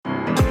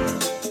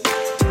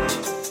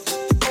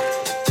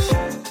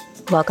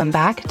Welcome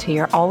back to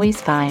You're Always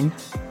Fine,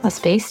 a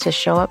space to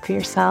show up for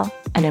yourself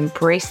and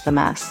embrace the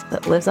mess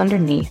that lives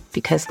underneath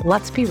because,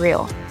 let's be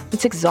real,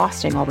 it's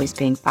exhausting always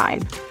being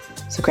fine.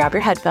 So grab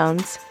your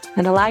headphones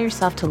and allow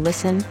yourself to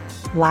listen,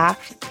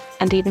 laugh,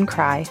 and even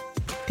cry,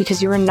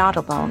 because you are not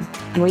alone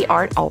and we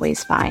aren't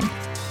always fine.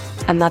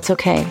 And that's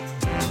okay.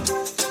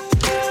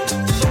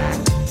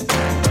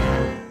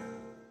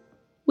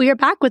 We are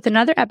back with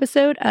another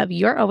episode of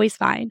You're Always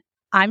Fine.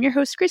 I'm your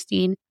host,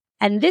 Christine,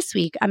 and this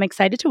week I'm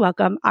excited to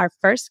welcome our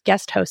first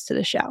guest host to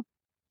the show,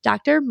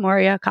 Dr.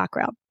 Maurya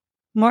Cockrell.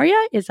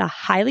 Maurya is a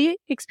highly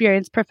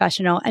experienced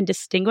professional and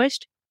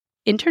distinguished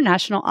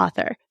international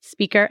author,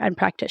 speaker, and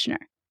practitioner.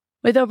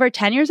 With over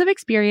 10 years of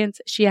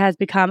experience, she has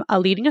become a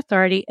leading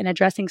authority in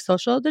addressing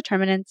social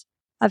determinants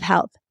of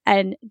health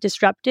and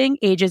disrupting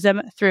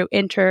ageism through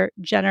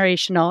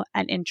intergenerational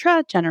and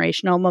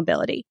intragenerational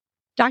mobility.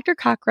 Dr.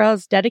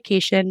 Cockrell's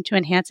dedication to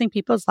enhancing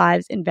people's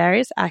lives in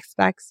various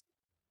aspects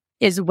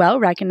is well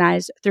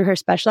recognized through her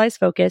specialized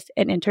focus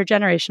in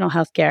intergenerational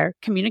healthcare,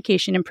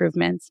 communication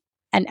improvements,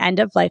 and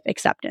end-of-life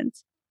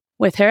acceptance.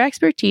 With her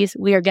expertise,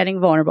 we are getting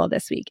vulnerable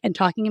this week and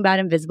talking about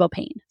invisible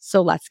pain.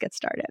 So let's get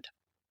started.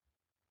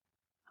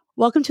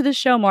 Welcome to the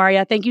show,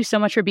 Maurya. Thank you so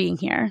much for being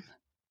here.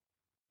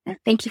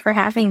 Thank you for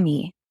having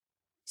me.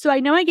 So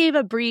I know I gave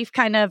a brief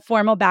kind of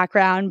formal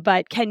background,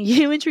 but can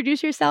you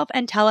introduce yourself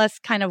and tell us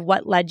kind of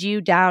what led you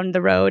down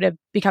the road of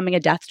becoming a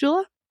death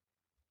doula?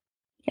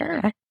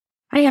 Yeah.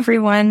 Hi,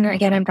 everyone.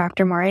 Again, I'm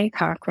Dr. Maurya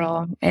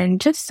Cockrell, and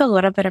just a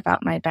little bit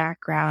about my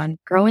background.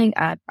 Growing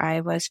up,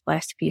 I was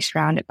blessed to be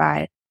surrounded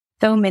by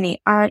so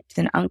many aunts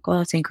and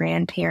uncles and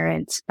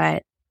grandparents,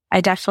 but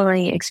I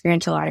definitely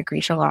experienced a lot of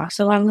grief and loss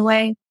along the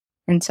way.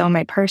 And so in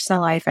my personal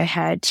life, I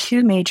had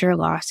two major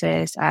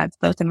losses,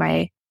 both of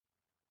my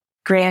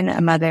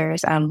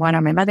grandmothers, one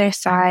on my mother's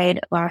side,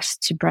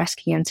 lost to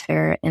breast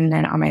cancer, and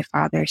then on my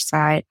father's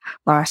side,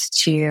 lost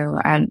to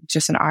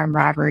just an armed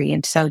robbery.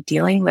 And so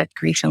dealing with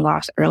grief and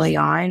loss early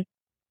on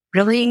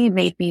really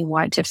made me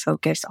want to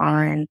focus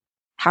on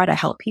how to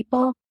help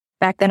people.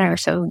 Back then, I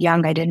was so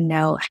young, I didn't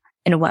know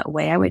in what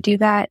way I would do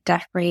that,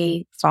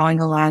 definitely following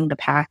along the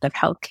path of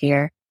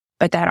healthcare,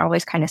 but that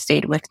always kind of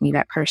stayed with me,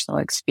 that personal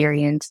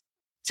experience.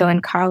 So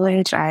in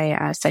college,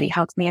 I studied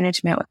health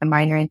management with a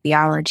minor in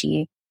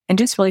theology, and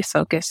just really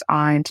focus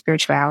on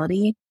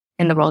spirituality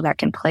and the role that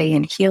can play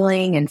in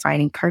healing and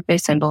finding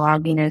purpose and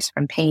belongingness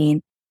from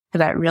pain. So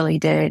that really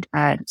did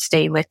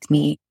stay with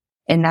me.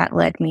 And that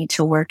led me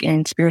to work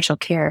in spiritual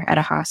care at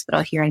a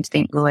hospital here in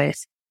St.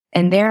 Louis.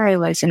 And there I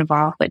was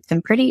involved with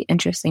some pretty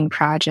interesting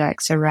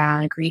projects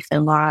around grief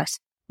and loss,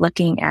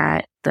 looking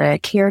at the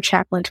care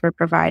chaplains we're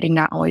providing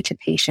not only to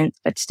patients,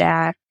 but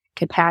staff,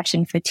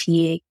 compassion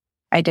fatigue.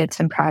 I did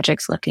some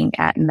projects looking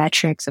at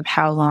metrics of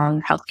how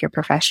long healthcare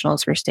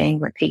professionals were staying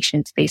with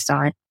patients based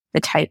on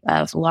the type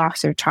of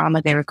loss or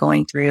trauma they were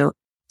going through.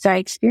 So I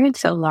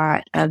experienced a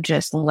lot of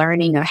just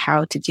learning of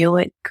how to deal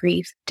with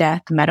grief,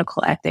 death,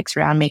 medical ethics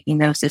around making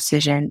those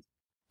decisions.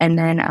 And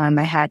then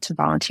I had some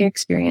volunteer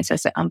experience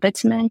as an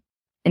ombudsman.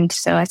 And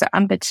so as an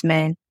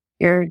ombudsman,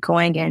 you're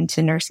going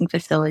into nursing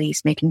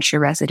facilities, making sure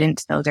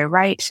residents know their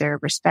rights, they're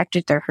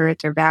respected, they're heard,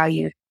 they're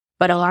valued.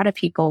 But a lot of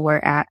people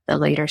were at the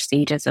later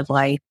stages of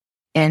life.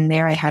 And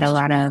there I had a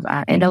lot of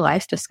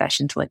end-of-life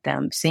discussions with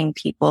them, seeing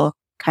people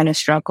kind of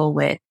struggle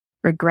with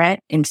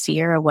regret and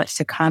fear of what's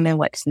to come and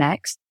what's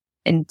next.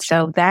 And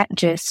so that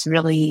just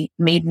really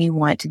made me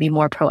want to be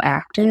more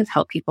proactive,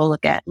 help people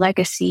look at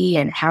legacy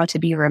and how to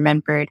be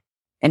remembered.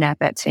 And at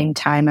that same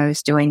time, I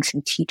was doing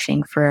some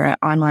teaching for an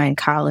online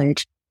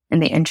college,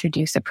 and they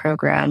introduced a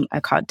program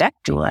called Death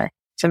Doula.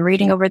 So I'm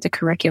reading over the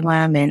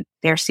curriculum, and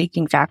they're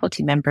seeking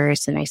faculty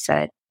members. And I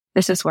said,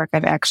 this is work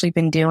I've actually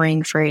been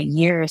doing for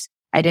years.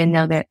 I didn't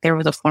know that there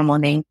was a formal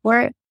name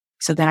for it.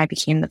 So then I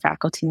became the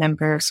faculty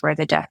member for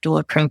the Death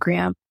Doula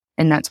program.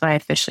 And that's when I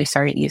officially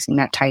started using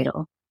that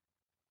title.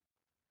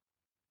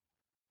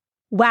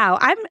 Wow.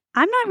 I'm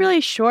not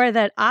really sure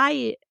that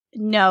I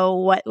know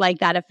what like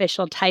that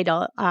official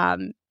title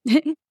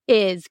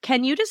is.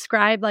 Can you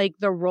describe like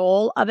the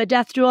role of a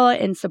death doula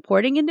in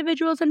supporting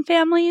individuals and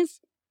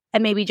families?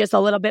 And maybe just a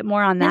little bit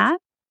more on that?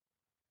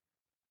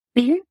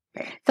 Mm-hmm.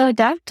 So a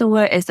death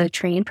doula is a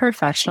trained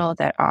professional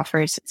that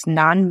offers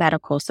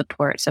non-medical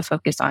support, so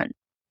focus on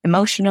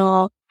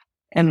emotional,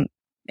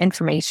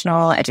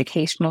 informational,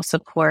 educational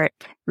support,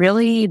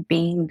 really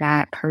being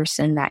that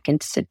person that can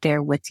sit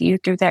there with you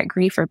through that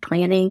grief or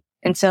planning.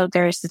 And so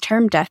there's the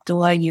term death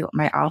doula. You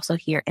might also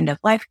hear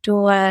end-of-life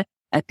doula,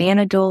 a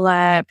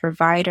doula,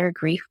 provider,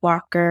 grief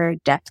walker,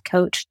 death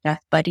coach,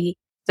 death buddy.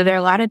 So there are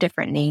a lot of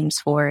different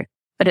names for it,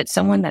 but it's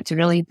someone that's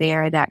really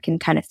there that can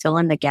kind of fill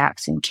in the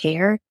gaps in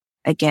care.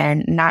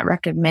 Again, not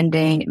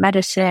recommending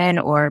medicine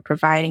or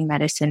providing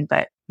medicine,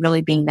 but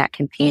really being that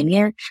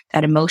companion,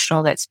 that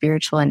emotional, that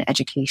spiritual and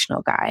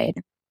educational guide.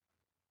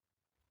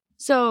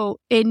 So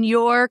in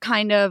your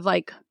kind of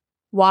like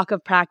walk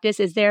of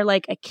practice, is there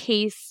like a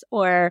case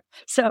or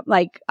so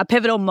like a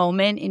pivotal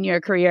moment in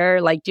your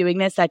career, like doing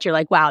this that you're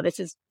like, wow,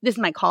 this is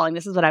my calling.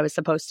 This is what I was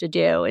supposed to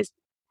do. Is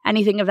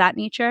anything of that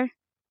nature?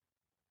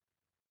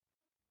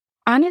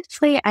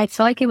 Honestly, I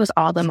feel like it was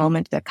all the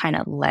moments that kind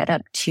of led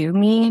up to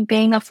me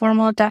being a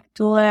formal death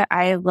doula.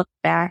 I look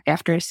back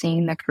after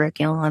seeing the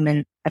curriculum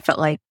and I felt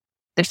like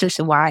this is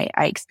why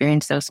I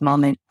experienced those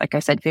moments. Like I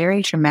said,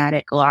 very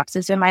traumatic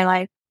losses in my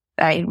life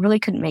that I really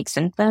couldn't make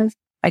sense of.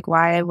 Like,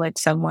 why would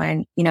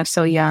someone,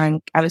 so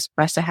young, I was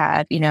blessed to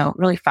have,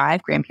 really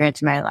 5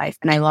 grandparents in my life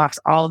and I lost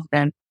all of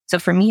them. So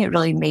for me, it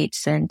really made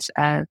sense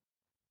of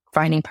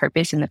finding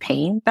purpose in the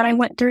pain that I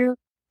went through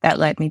that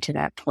led me to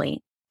that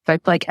point. So I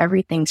feel like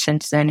everything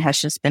since then has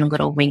just been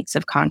little winks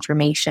of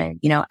confirmation,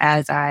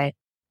 as I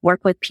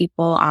work with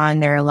people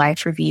on their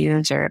life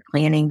reviews or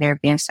planning their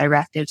advanced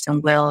directives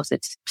and wills.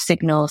 It's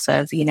signals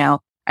of,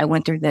 I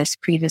went through this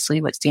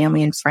previously with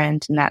family and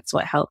friends, and that's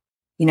what helped,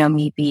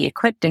 me be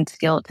equipped and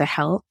skilled to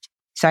help.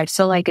 So I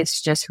feel like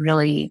it's just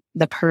really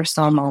the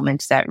personal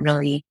moments that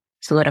really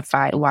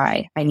solidify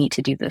why I need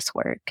to do this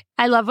work.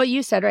 I love what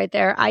you said right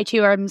there. I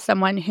too am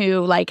someone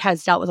who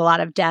has dealt with a lot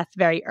of death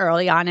very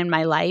early on in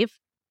my life.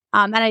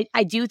 And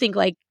I do think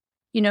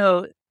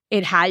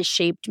it has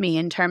shaped me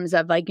in terms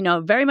of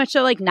very much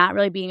so not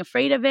really being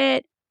afraid of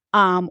it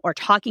or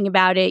talking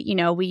about it.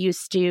 We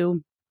used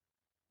to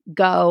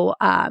go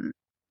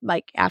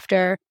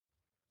after,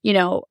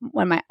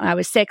 when I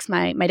was 6,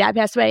 my dad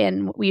passed away,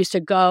 and we used to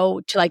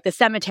go to the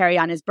cemetery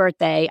on his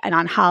birthday and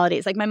on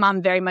holidays. My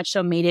mom very much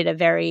so made it a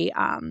very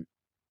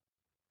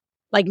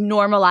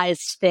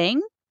normalized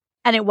thing.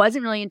 And it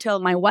wasn't really until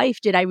my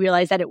wife did I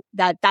realize that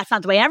that's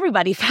not the way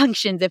everybody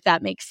functions, if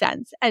that makes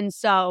sense. And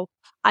so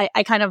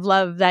I kind of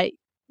love that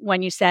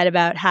when you said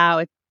about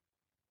how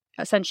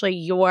essentially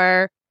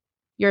your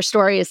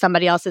story is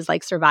somebody else's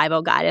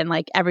survival guide, and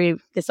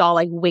this all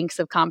winks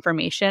of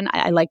confirmation.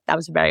 I like that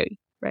was very,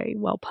 very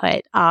well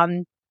put.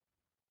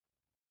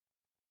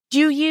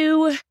 Do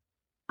you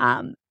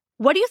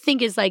what do you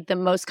think is the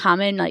most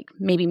common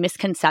maybe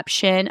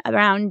misconception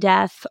around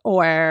death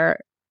or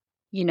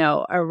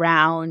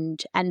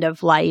around end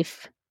of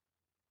life,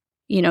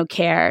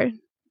 care,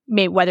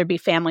 whether it be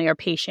family or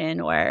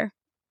patient or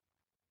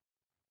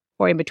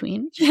in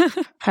between?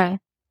 Okay.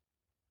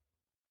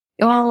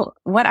 Well,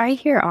 what I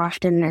hear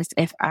often is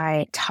if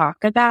I talk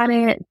about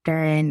it,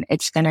 then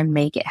it's going to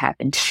make it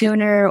happen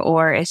sooner,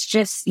 or it's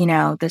just,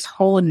 this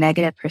whole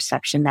negative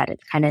perception that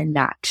it's kind of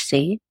not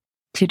safe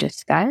to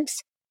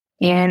discuss.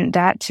 And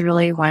that's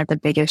really one of the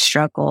biggest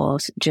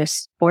struggles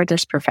just for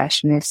this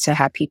profession, is to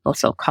have people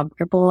feel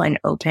comfortable and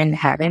open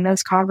having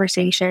those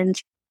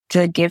conversations,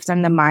 to give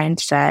them the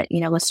mindset,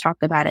 let's talk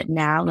about it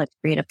now. Let's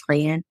create a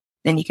plan.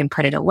 Then you can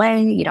put it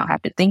away. You don't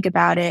have to think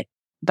about it.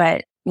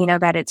 But,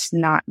 that it's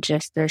not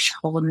just this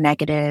whole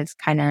negative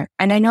kind of,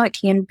 and I know it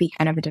can be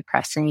kind of a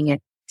depressing and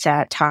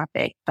sad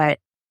topic, but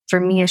for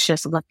me, it's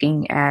just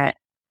looking at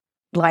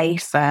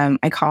life.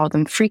 I call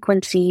them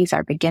frequencies,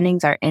 our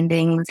beginnings, our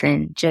endings,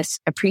 and just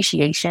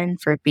appreciation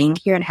for being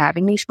here and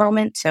having these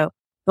moments. So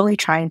really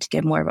trying to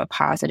give more of a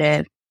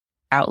positive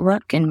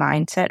outlook and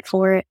mindset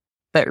for it,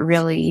 but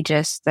really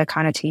just the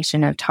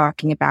connotation of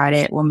talking about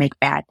it will make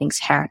bad things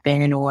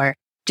happen, or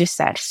just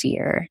that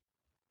fear.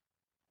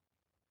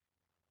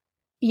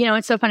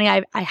 It's so funny.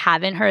 I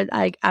haven't heard,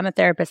 I'm a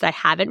therapist. I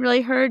haven't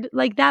really heard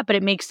that, but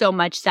it makes so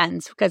much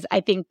sense because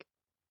I think,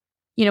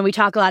 we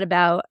talk a lot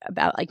about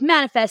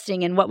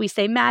manifesting and what we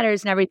say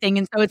matters and everything.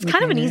 And so it's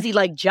kind of an easy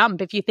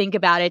jump if you think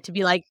about it, to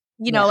be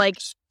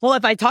well,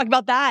 if I talk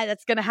about that,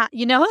 that's going to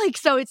happen,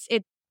 so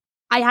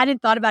I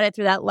hadn't thought about it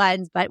through that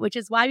lens, but which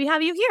is why we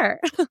have you here.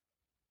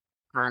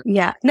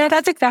 Yeah, no,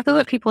 that's exactly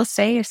what people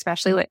say,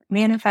 especially with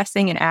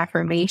manifesting and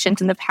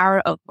affirmations and the power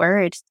of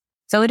words.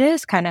 So it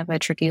is kind of a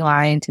tricky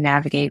line to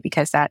navigate,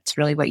 because that's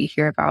really what you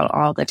hear about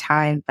all the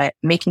time, but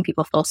making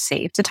people feel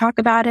safe to talk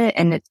about it.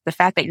 And it's the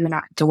fact that you're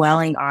not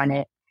dwelling on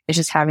it. It's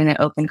just having an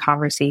open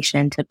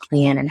conversation to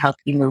plan and help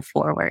you move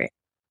forward.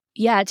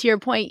 Yeah, to your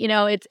point,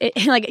 it's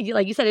like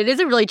you said, it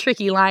is a really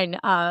tricky line.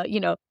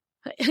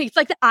 It's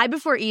like the I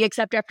before E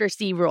except after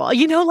C rule.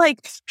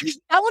 That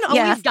one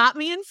always got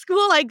me in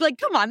school.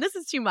 Come on, this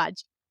is too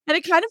much. And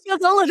it kind of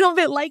feels a little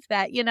bit like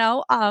that,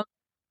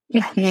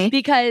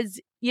 because,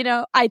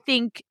 I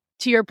think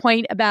to your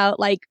point about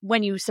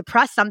when you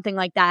suppress something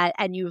like that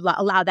and you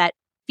allow that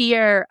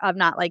fear of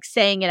not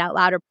saying it out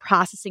loud or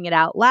processing it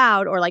out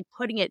loud or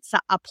putting it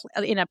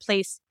in a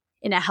place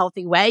in a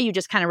healthy way, you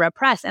just kind of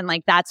repress. And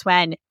that's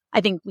when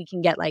I think we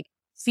can get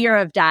fear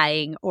of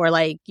dying or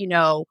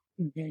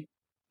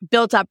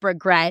built up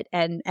regret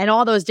and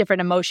all those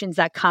different emotions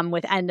that come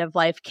with end of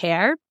life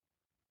care.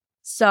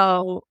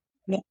 So,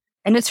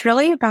 and it's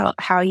really about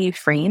how you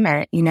frame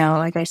it,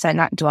 like I said,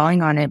 not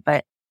dwelling on it,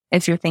 but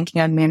if you're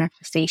thinking of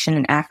manifestation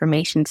and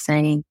affirmation,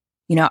 saying,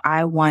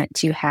 I want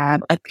to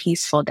have a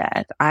peaceful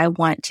death. I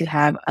want to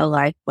have a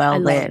life well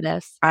lived.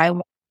 I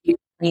want to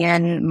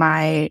plan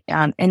my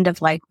end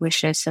of life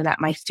wishes so that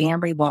my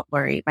family won't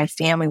worry. My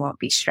family won't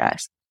be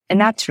stressed.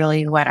 And that's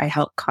really what I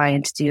help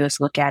clients do,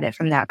 is look at it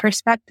from that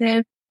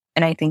perspective.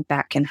 And I think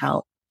that can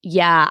help.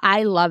 Yeah,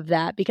 I love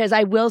that, because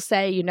I will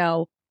say,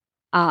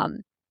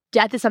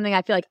 death is something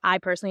I feel like I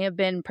personally have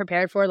been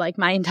prepared for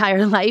my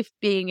entire life,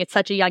 being at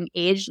such a young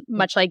age,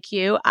 much like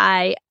you.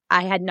 I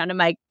I had none of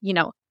my,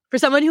 for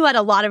someone who had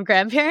a lot of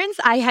grandparents,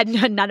 I had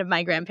none of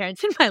my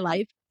grandparents in my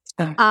life.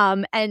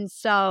 And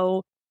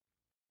so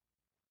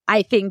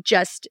I think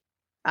just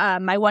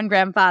my one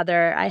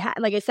grandfather, I had,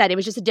 like I said, it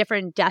was just a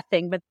different death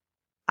thing. But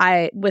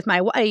with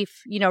my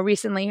wife,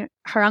 recently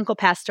her uncle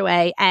passed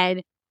away,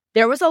 and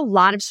there was a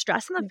lot of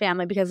stress in the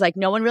family because like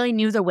no one really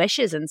knew the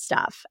wishes and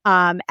stuff.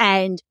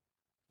 And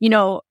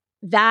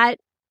that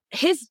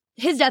his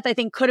death, I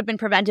think, could have been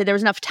prevented. There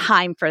was enough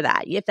time for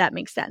that, if that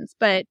makes sense.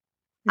 But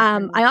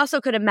I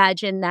also could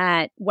imagine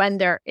that when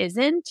there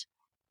isn't,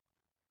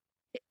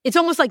 it's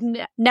almost like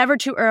never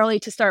too early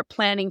to start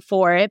planning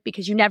for it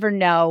because you never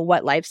know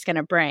what life's going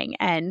to bring.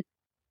 And,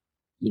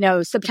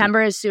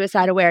 September is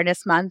Suicide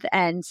Awareness Month.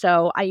 And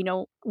so I,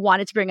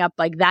 wanted to bring up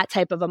like that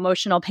type of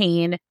emotional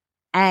pain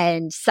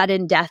and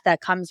sudden death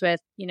that comes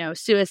with,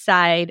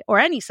 suicide or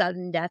any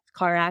sudden death,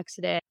 car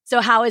accident.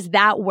 So how has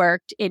that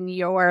worked in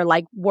your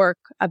like work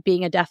of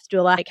being a death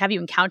doula? Like, have you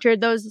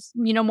encountered those,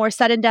 more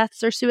sudden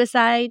deaths or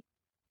suicide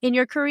in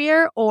your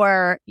career,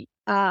 or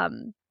how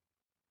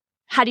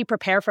do you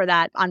prepare for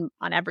that on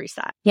every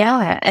side?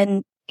 Yeah.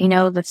 And,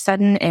 the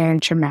sudden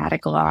and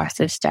traumatic loss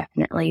is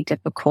definitely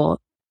difficult.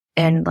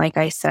 And like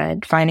I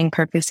said, finding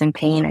purpose in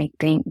pain, I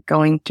think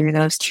going through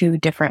those two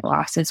different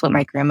losses, what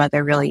my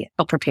grandmother really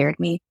helped prepared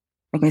me.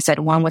 Like I said,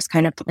 one was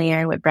kind of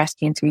planned with breast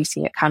cancer, you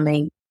see it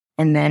coming.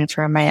 And then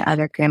for my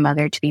other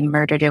grandmother to be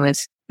murdered, it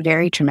was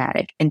very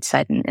traumatic and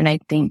sudden. And I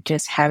think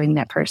just having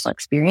that personal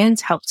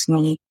experience helps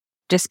me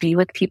just be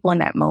with people in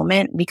that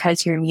moment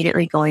because you're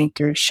immediately going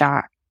through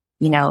shock.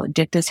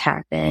 Did this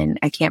happen?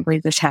 I can't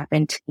believe this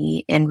happened to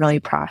me, and really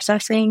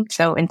processing.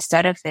 So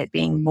instead of it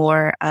being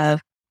more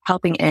of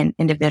helping an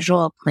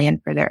individual plan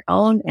for their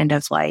own end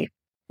of life,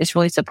 it's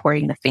really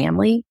supporting the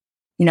family,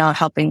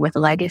 helping with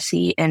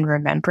legacy and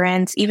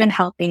remembrance, even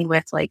helping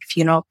with like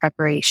funeral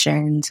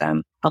preparations,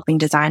 helping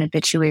design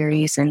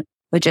obituaries and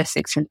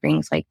logistics and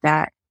things like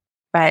that.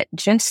 But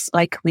just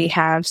like we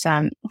have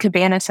some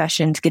cabana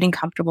sessions, getting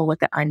comfortable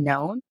with the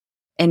unknown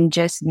and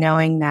just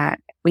knowing that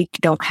we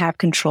don't have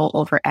control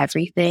over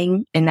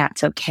everything, and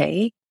that's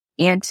okay.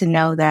 And to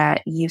know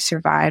that you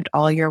survived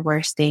all your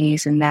worst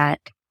days, and that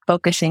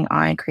focusing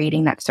on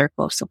creating that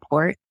circle of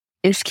support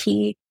is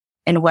key.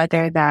 And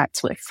whether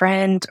that's with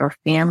friends or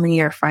family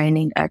or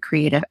finding a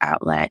creative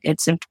outlet,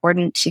 it's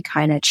important to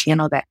kind of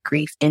channel that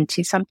grief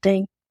into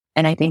something.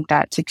 And I think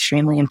that's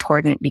extremely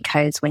important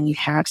because when you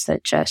have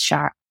such a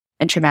shock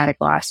and traumatic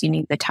loss, you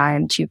need the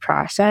time to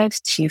process,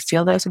 to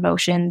feel those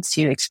emotions,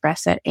 to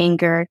express that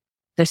anger,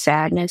 the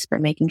sadness, but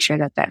making sure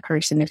that that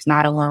person is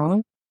not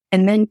alone.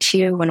 And then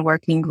too, when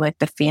working with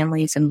the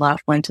families and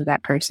loved ones of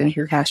that person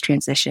who has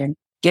transitioned,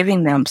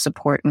 giving them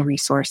support and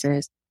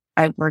resources.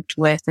 I've worked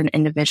with an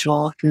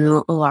individual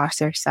who lost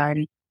their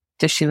son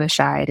to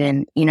suicide,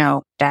 and,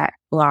 that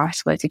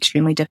loss was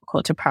extremely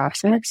difficult to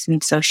process.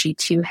 And so she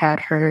too had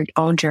her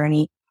own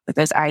journey with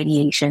those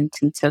ideations.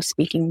 And so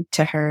speaking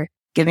to her,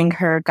 giving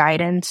her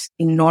guidance,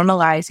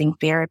 normalizing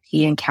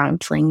therapy and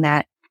counseling,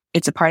 that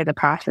it's a part of the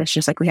process.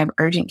 Just like we have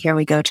urgent care,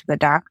 we go to the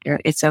doctor.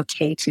 It's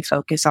okay to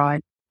focus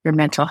on your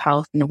mental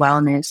health and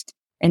wellness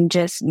and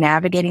just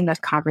navigating those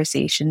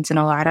conversations. And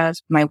a lot of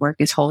my work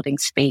is holding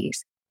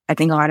space. I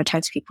think a lot of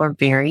times people are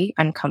very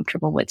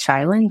uncomfortable with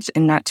silence,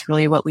 and that's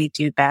really what we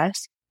do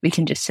best. We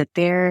can just sit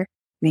there.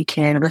 We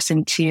can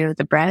listen to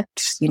the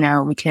breaths. We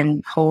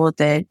can hold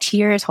the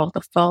tears, hold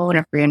the phone.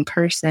 If we're in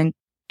person,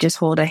 just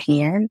hold a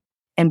hand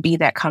and be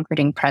that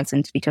comforting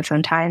presence, because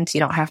sometimes you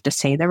don't have to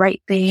say the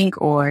right thing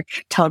or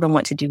tell them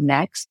what to do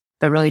next,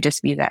 but really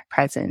just be that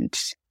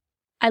presence.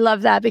 I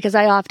love that because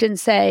I often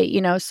say,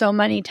 so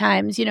many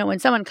times, when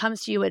someone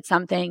comes to you with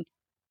something,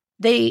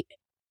 they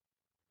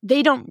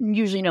don't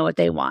usually know what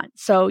they want.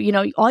 So,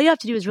 all you have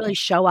to do is really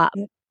show up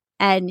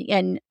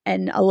and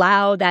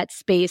allow that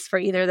space for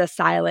either the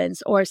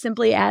silence or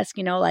simply ask,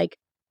 like,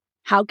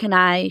 how can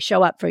I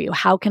show up for you?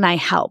 How can I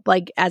help?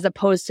 Like, as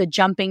opposed to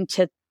jumping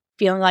to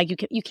feeling like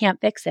you can't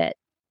fix it,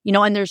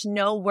 and there's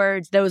no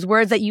words, those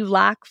words that you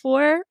lack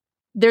for,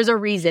 there's a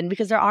reason,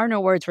 because there are no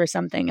words for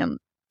something and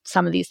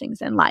some of these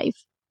things in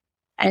life.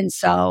 And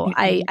so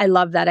I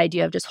love that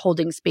idea of just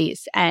holding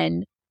space.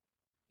 And,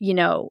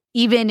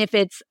 even if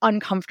it's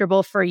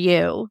uncomfortable for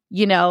you,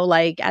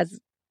 like as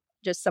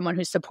just someone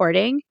who's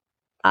supporting,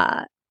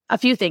 a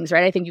few things,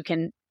 right? I think you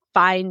can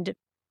find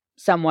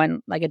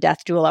someone like a death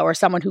doula or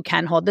someone who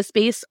can hold the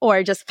space,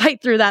 or just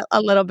fight through that,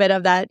 a little bit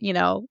of that,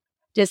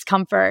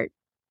 discomfort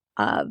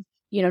of,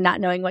 not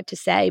knowing what to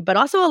say, but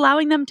also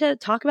allowing them to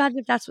talk about it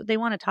if that's what they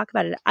want to talk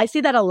about it. I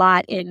see that a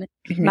lot in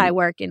my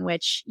work, in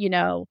which,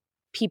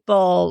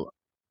 people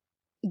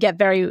get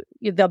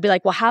they'll be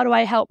like, well, how do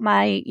I help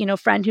my,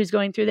 friend who's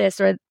going through this?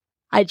 Or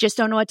I just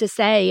don't know what to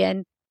say.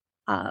 And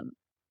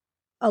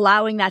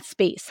allowing that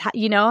space, how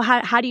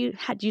do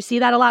you see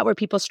that a lot, where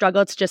people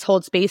struggle to just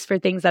hold space for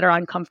things that are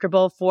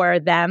uncomfortable for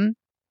them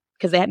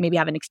because they maybe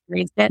haven't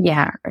experienced it?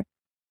 Yeah.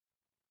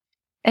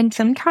 And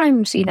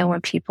sometimes, when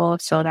people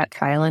feel that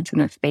silence in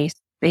the space,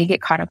 they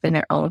get caught up in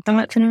their own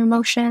thoughts and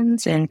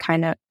emotions and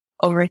kind of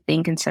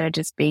overthink instead of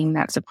just being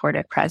that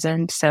supportive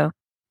presence. So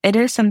it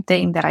is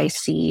something that I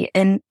see,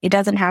 and it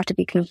doesn't have to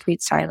be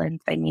complete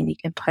silence. I mean, you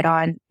can put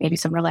on maybe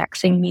some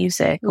relaxing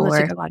music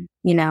or,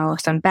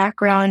 some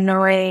background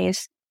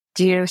noise,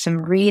 do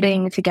some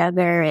reading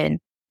together, and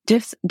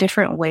just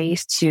different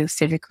ways to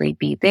physically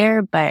be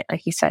there. But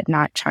like you said,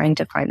 not trying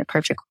to find the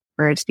perfect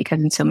words,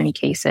 because in so many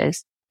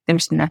cases,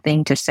 there's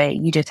nothing to say.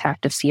 You just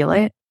have to feel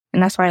it.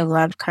 And that's why I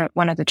love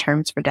one of the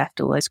terms for death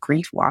doula is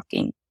grief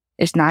walking.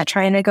 It's not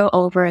trying to go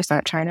over. It's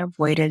not trying to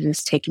avoid it.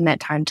 It's taking that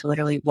time to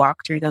literally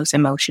walk through those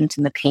emotions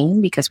and the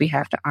pain, because we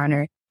have to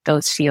honor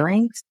those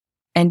feelings,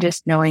 and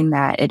just knowing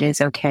that it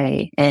is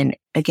okay. And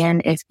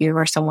again, if you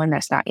are someone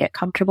that's not yet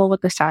comfortable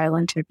with the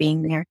silence or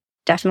being there,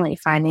 definitely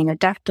finding a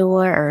death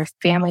doula or a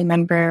family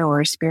member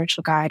or a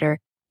spiritual guide, or,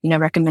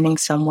 recommending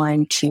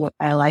someone to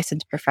a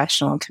licensed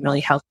professional to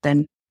really help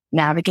them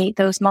navigate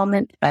those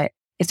moments. But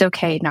it's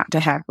okay not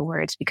to have the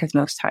words, because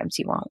most times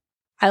you won't.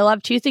 I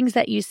love two things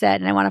that you said,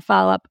 and I want to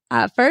follow up.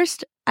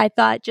 First, I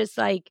thought just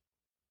like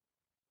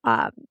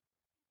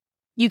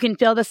you can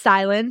feel the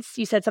silence.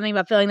 You said something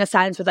about feeling the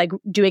silence with like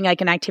doing like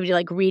an activity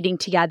like reading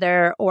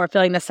together, or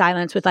feeling the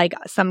silence with like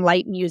some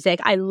light music.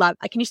 I love.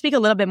 Can you speak a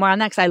little bit more on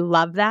that? Because I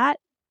love that.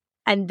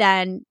 And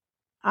then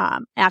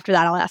after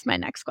that, I'll ask my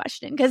next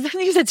question, because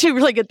you said two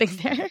really good things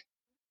there.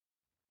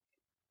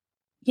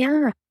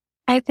 Yeah.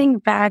 I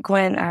think back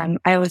when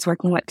I was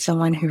working with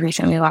someone who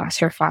recently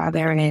lost her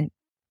father, and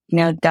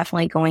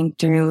definitely going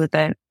through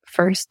the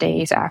first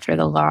days after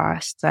the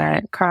loss,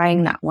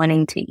 crying, not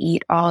wanting to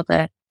eat, all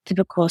the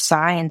typical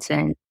signs,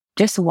 and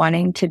just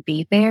wanting to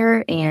be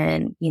there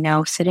and,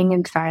 sitting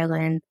in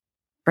silence,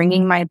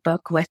 bringing my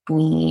book with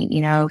me,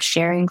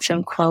 sharing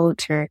some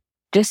quotes, or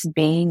just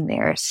being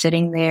there,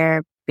 sitting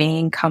there,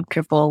 being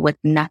comfortable with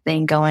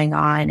nothing going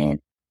on. And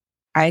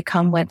I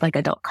come with like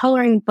adult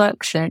coloring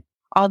books and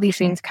all these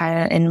things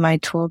kind of in my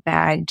tool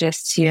bag,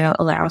 just to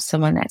allow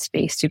someone that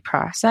space to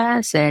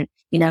process. And,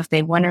 if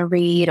they want to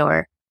read,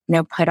 or,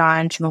 put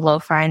on some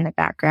lo-fi in the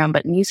background.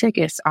 But music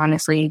is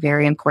honestly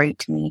very important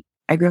to me.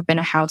 I grew up in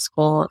a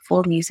household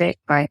full of music.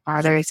 My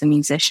father is a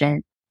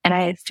musician, and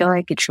I feel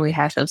like it truly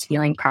has those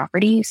healing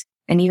properties.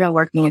 And even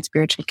working in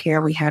spiritual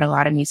care, we had a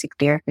lot of music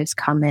therapists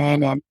come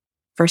in, and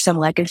for some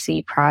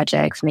legacy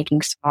projects,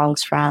 making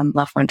songs from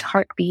loved ones'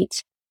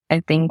 heartbeats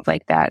and things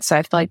like that. So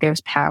I feel like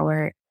there's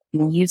power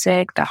in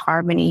music, the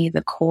harmony,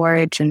 the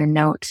chords, and the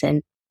notes.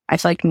 And I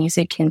feel like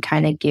music can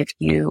kind of give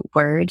you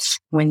words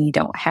when you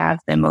don't have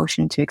the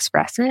emotion to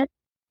express it.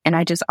 And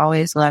I just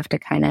always love to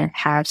kind of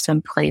have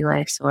some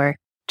playlists or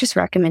just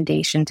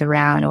recommendations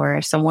around, or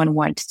if someone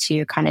wants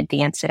to kind of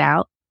dance it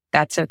out,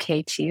 that's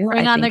okay too.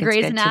 Bring on the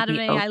Grey's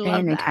Anatomy. I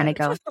love that. And kind of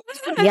go,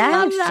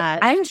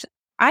 yes,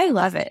 I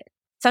love it.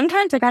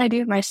 Sometimes I got to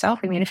do it myself.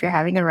 I mean, if you're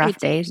having a rough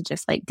day,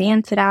 just like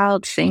dance it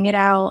out, sing it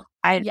out.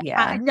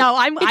 No,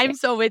 I'm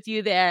so with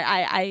you there.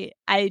 I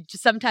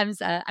just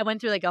sometimes I went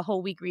through like a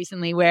whole week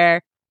recently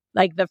where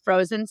like the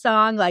Frozen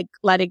song, like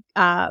let it,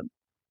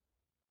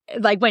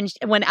 like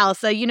when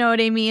Elsa, you know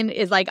what I mean,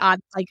 is like on,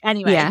 like,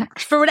 anyway. Yeah.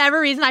 For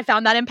whatever reason, I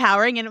found that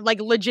empowering, and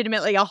like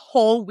legitimately a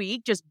whole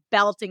week just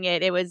belting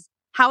it. It was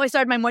how I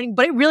started my morning,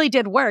 but it really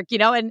did work,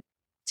 and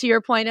to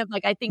your point of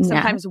like, I think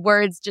sometimes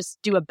words just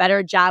do a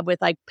better job with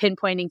like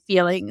pinpointing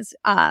feelings.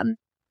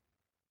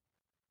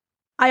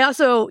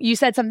 You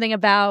said something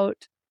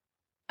about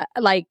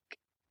like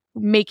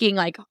making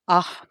like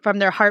from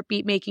their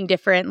heartbeat, making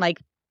different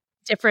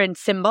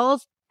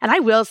symbols. And I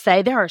will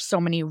say there are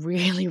so many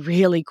really,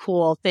 really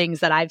cool things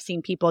that I've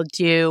seen people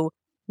do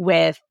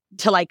to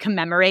like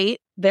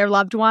commemorate their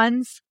loved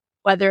ones,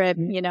 whether it,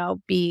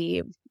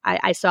 be,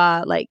 I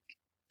saw like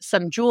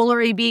some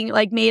jewelry being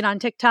like made on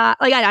TikTok.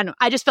 Like, I don't know.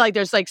 I just feel like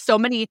there's like so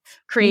many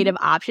creative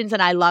options.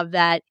 And I love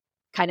that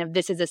kind of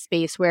this is a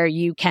space where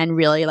you can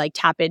really like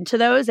tap into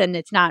those. And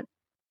it's not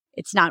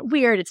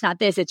weird. It's not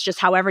this. It's just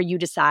however you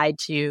decide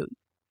to,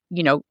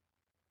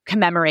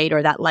 commemorate,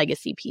 or that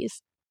legacy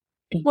piece.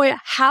 Boy,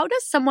 how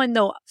does someone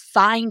though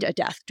find a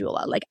death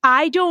doula? Like,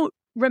 I don't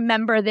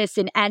remember this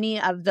in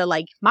any of the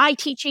like my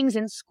teachings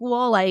in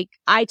school. Like,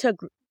 I took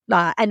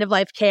end of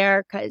life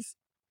care because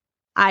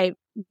I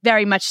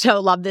very much so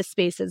love this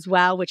space as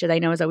well, which I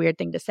know is a weird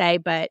thing to say,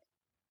 but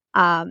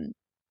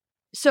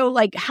so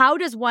like, how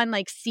does one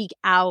like seek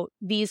out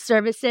these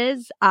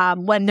services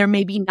when they're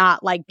maybe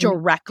not like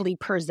directly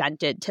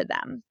presented to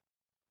them?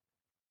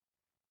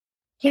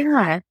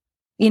 Yeah.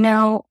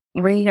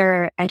 We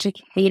are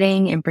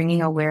educating and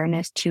bringing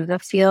awareness to the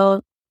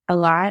field. A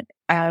lot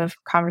of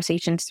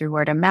conversations through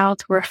word of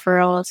mouth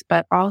referrals,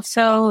 but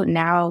also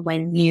now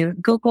when you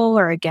Google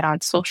or get on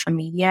social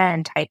media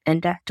and type in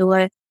death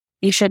doula,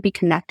 you should be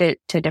connected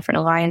to different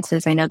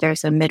alliances. I know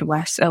there's a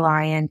Midwest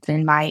Alliance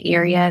in my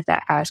area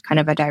that has kind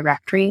of a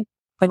directory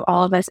of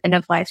all of us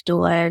end-of-life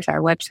doulas, our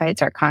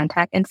websites, our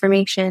contact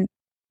information.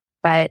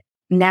 But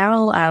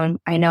now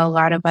I know a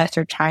lot of us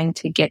are trying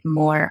to get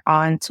more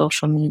on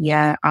social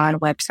media, on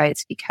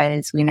websites,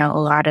 because we know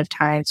a lot of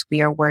times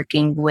we are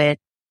working with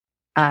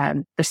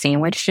the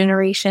sandwich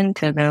generation,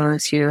 to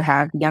those who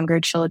have younger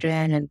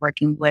children, and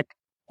working with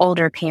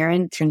older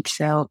parents. And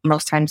so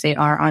most times they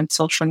are on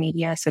social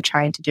media. So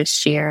trying to just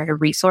share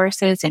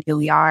resources and who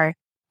we are.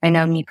 I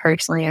know me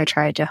personally, I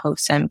tried to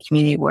host some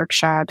community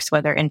workshops,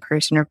 whether in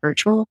person or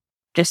virtual,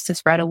 just to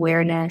spread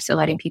awareness and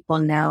letting people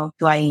know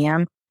who I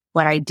am,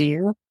 what I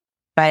do.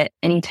 But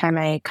anytime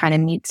I kind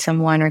of meet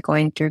someone or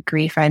going through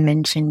grief, I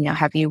mention,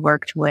 have you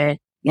worked with,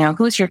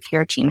 who's your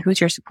care team? Who's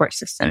your support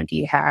system? Do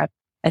you have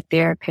a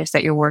therapist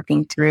that you're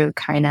working through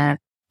kind of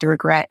the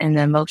regret and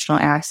the emotional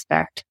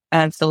aspect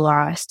of the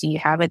loss? Do you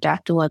have a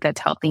death doula that's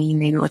helping you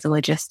maybe with the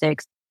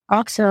logistics?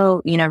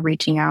 Also,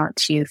 reaching out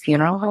to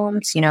funeral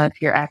homes,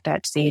 if you're at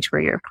that stage where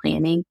you're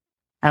planning,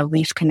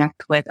 we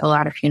connect with a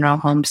lot of funeral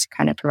homes to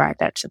kind of provide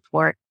that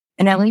support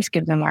and at least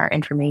give them our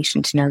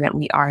information to know that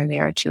we are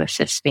there to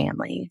assist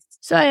families.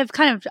 So I have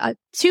kind of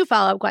two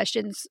follow-up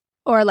questions,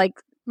 or like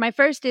my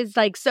first is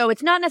like, so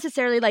it's not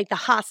necessarily like the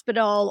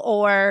hospital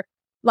or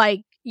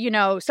like,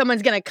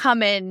 someone's going to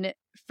come in,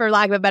 for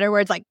lack of a better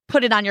words, like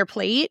put it on your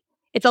plate.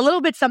 It's a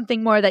little bit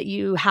something more that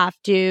you have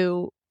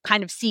to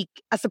kind of seek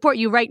a support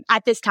you right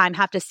at this time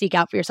have to seek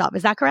out for yourself.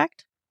 Is that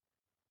correct?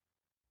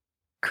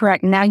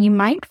 Correct. Now, you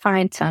might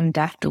find some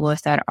death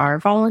doulas that are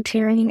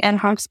volunteering at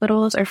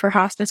hospitals or for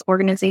hospice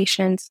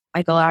organizations.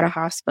 Like a lot of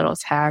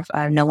hospitals have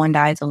a No One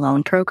Dies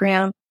Alone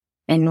program.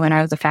 And when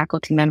I was a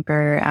faculty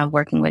member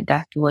working with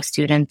death doula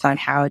students on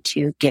how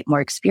to get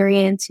more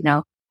experience,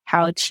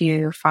 how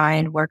to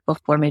find work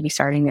before maybe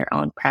starting their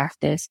own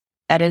practice,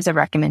 that is a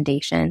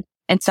recommendation.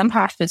 And some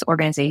hospice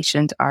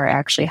organizations are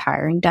actually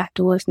hiring death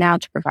doulas now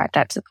to provide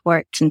that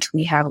support since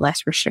we have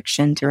less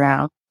restrictions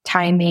around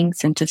timing,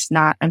 since it's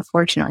not,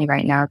 unfortunately,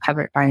 right now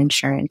covered by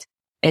insurance.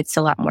 It's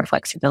a lot more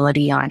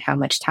flexibility on how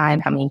much time,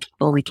 how many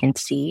people we can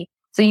see.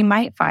 So you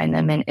might find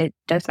them, and it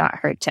does not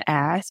hurt to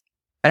ask.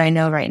 But I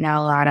know right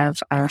now a lot of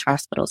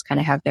hospitals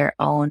kind of have their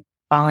own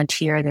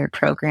their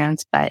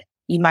programs, but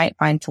you might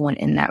find someone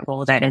in that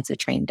role that is a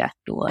trained death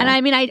doula. And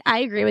I mean, I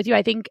agree with you.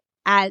 I think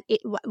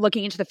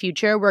looking into the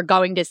future, we're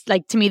going to,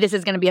 like, to me, this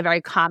is going to be a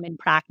very common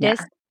practice.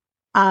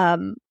 Yeah.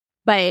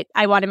 But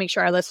I want to make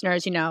sure our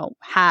listeners,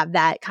 have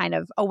that kind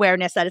of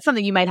awareness that it's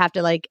something you might have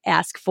to like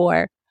ask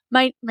for.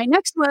 My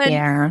next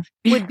one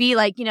would be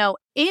like,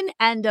 in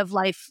end of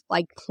life,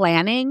 like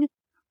planning.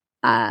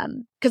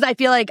 Because I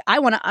feel like I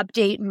want to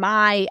update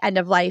my end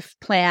of life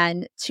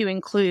plan to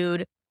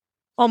include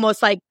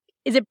almost like,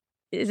 is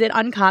it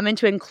uncommon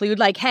to include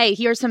like, hey,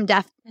 here's some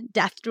death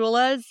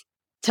doulas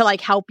to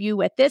like help you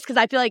with this? Because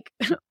I feel like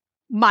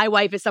my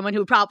wife is someone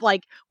who probably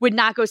like would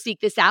not go seek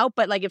this out,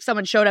 but like if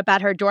someone showed up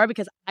at her door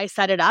because I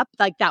set it up,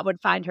 like that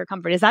would find her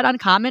comfort. Is that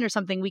uncommon or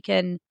something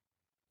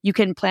you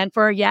can plan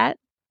for yet?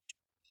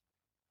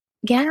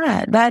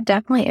 Yeah, that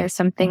definitely is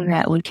something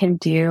that we can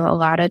do. A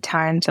lot of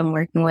times I'm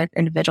working with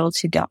individuals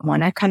who don't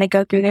want to kind of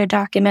go through their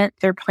document.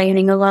 They're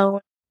planning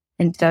alone.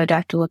 And so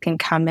death doula can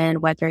come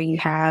in, whether you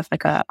have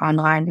like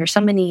there's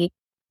so many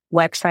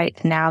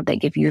websites now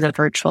that give you the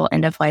virtual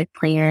end of life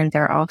plan.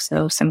 There are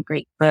also some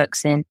great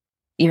books, and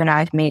even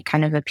I've made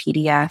kind of a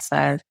PDF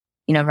of,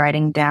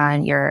 writing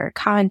down your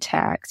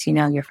contacts,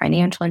 your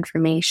financial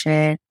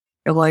information,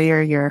 your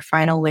lawyer, your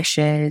final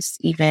wishes,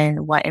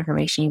 even what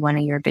information you want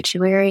in your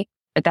obituary.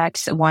 But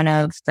that's one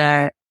of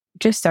the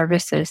just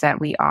services that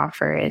we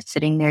offer, is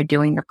sitting there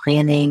doing the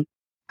planning,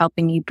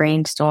 helping you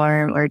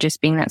brainstorm, or just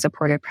being that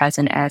supportive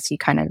present as you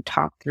kind of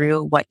talk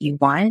through what you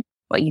want,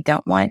 what you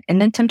don't want.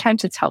 And then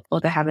sometimes it's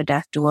helpful to have a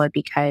death doula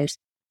because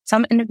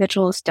some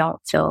individuals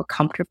don't feel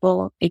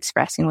comfortable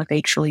expressing what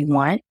they truly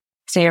want,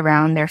 say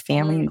around their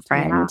family and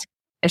friends,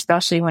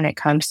 especially when it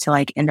comes to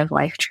like end of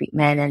life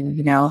treatment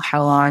and,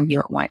 how long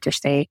you want to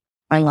stay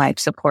on life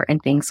support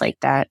and things like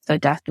that. So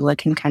death doula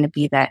can kind of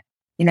be that,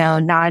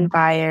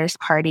 non-biased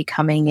party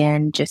coming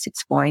in, just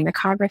exploring the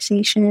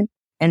conversation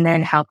and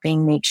then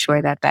helping make sure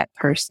that that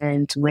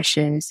person's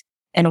wishes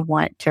and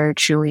want are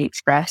truly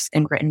expressed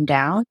and written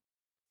down.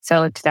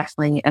 So it's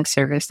definitely a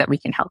service that we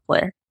can help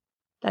with.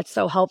 That's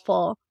so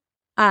helpful.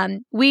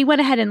 We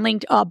went ahead and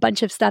linked a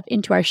bunch of stuff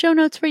into our show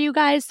notes for you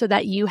guys so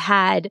that you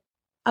had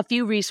a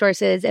few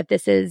resources if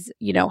this is,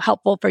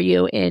 helpful for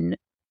you in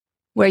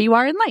where you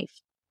are in life.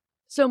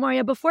 So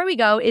Maurya, before we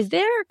go, is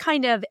there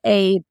kind of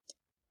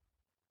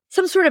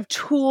some sort of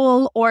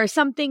tool or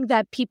something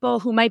that people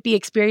who might be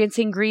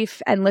experiencing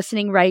grief and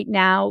listening right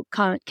now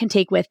can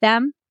take with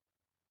them?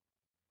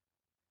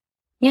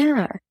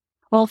 Yeah.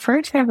 Well,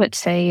 first I would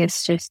say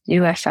is just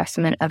do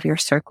assessment of your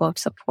circle of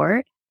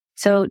support.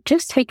 So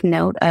just take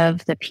note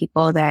of the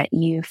people that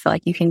you feel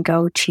like you can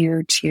go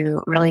to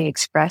really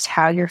express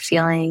how you're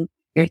feeling,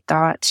 your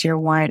thoughts, your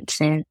wants,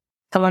 and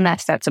someone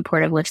that's that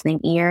supportive listening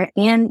ear.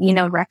 And,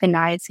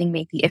 recognizing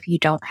maybe if you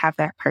don't have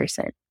that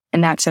person.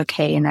 And that's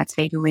okay. And that's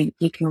maybe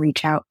you can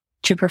reach out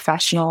to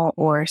professional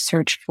or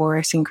search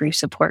for some grief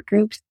support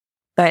groups,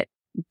 but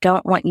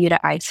don't want you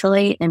to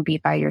isolate and be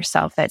by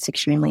yourself. That's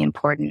extremely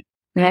important.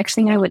 The next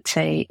thing I would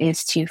say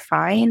is to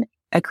find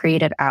a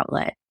creative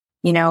outlet.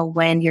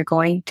 When you're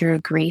going through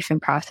grief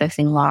and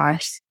processing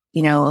loss, a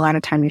lot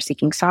of time you're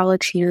seeking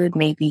solitude.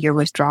 Maybe you're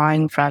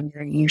withdrawing from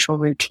your usual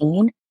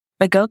routine,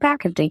 but go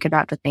back and think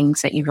about the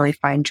things that you really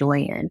find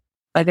joy in.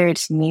 whether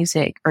it's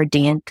music or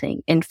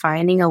dancing, and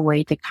finding a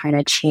way to kind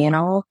of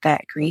channel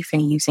that grief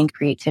and using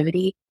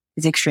creativity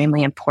is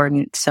extremely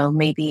important. So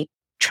maybe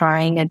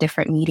trying a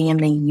different medium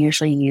than you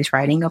usually use,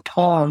 writing a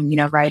poem,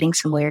 writing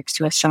some lyrics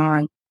to a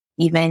song,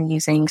 even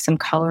using some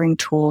coloring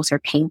tools or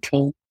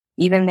painting.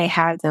 Even they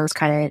have those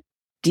kind of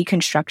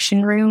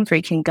deconstruction rooms where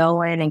you can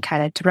go in and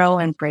kind of throw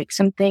and break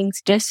some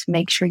things. Just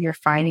make sure you're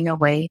finding a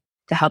way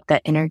to help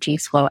that energy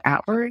flow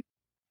outward.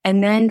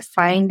 And then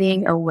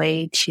finding a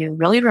way to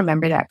really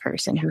remember that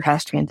person who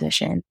has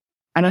transitioned.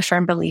 I'm a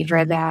firm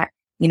believer that,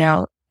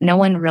 no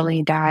one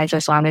really dies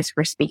as long as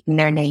we're speaking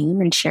their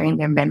name and sharing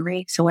their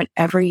memory. So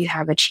whenever you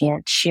have a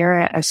chance,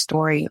 share a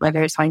story,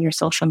 whether it's on your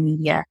social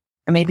media,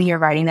 or maybe you're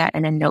writing that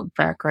in a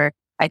notebook, or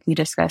like we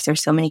discussed,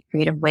 there's so many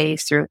creative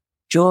ways through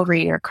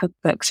jewelry or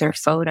cookbooks or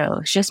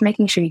photos, just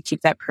making sure you keep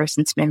that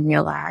person's memory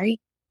alive.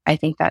 I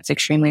think that's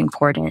extremely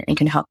important and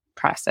can help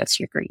process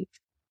your grief.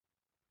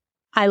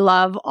 I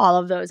love all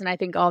of those. And I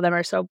think all of them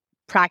are so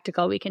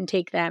practical. We can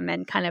take them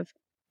and kind of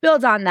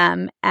build on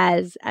them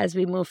as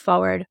we move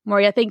forward.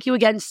 Maurya, thank you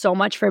again so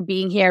much for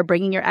being here,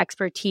 bringing your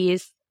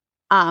expertise.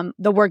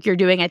 The work you're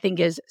doing, I think,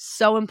 is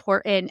so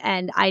important.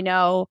 And I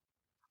know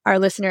our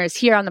listeners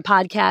here on the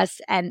podcast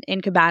and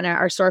in Cabana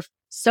are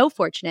so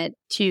fortunate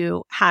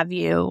to have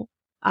you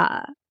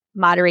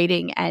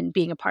moderating and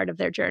being a part of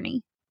their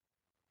journey.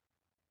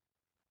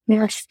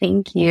 Yes,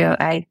 thank you.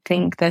 I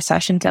think the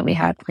sessions that we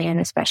had planned,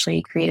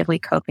 especially creatively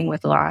coping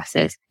with loss,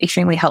 is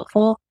extremely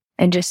helpful.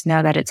 And just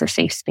know that it's a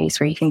safe space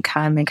where you can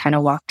come and kind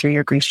of walk through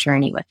your grief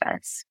journey with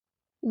us.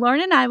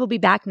 Lauren and I will be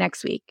back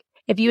next week.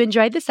 If you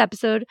enjoyed this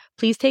episode,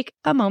 please take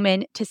a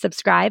moment to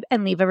subscribe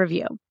and leave a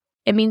review.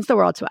 It means the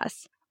world to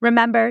us.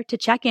 Remember to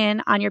check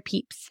in on your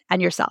peeps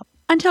and yourself.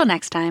 Until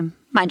next time,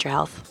 mind your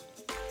health.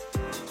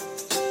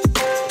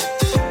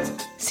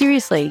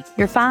 Seriously,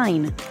 you're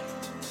fine.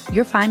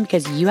 You're fine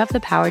because you have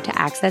the power to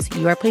access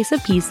your place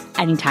of peace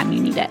anytime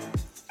you need it.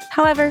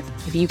 However,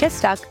 if you get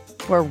stuck,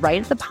 we're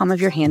right at the palm of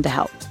your hand to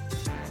help.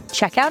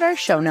 Check out our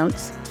show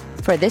notes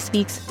for this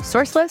week's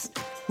source list,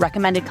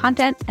 recommended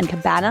content, and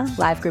Cabana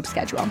live group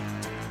schedule.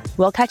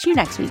 We'll catch you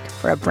next week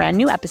for a brand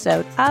new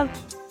episode of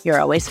You're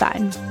Always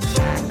Fine.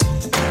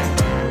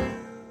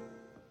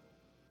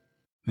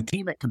 The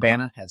team at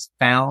Cabana has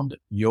found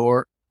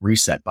your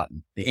reset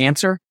button. The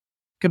answer?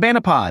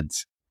 Cabana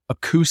Pods.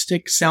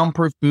 Acoustic,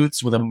 soundproof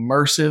booths with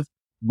immersive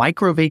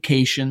micro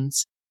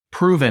vacations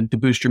proven to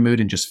boost your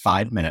mood in just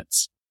 5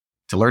 minutes.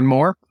 To learn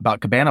more about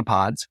Cabana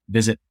Pods,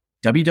 visit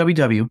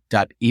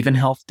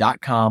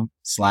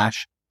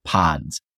www.evenhealth.com/pods.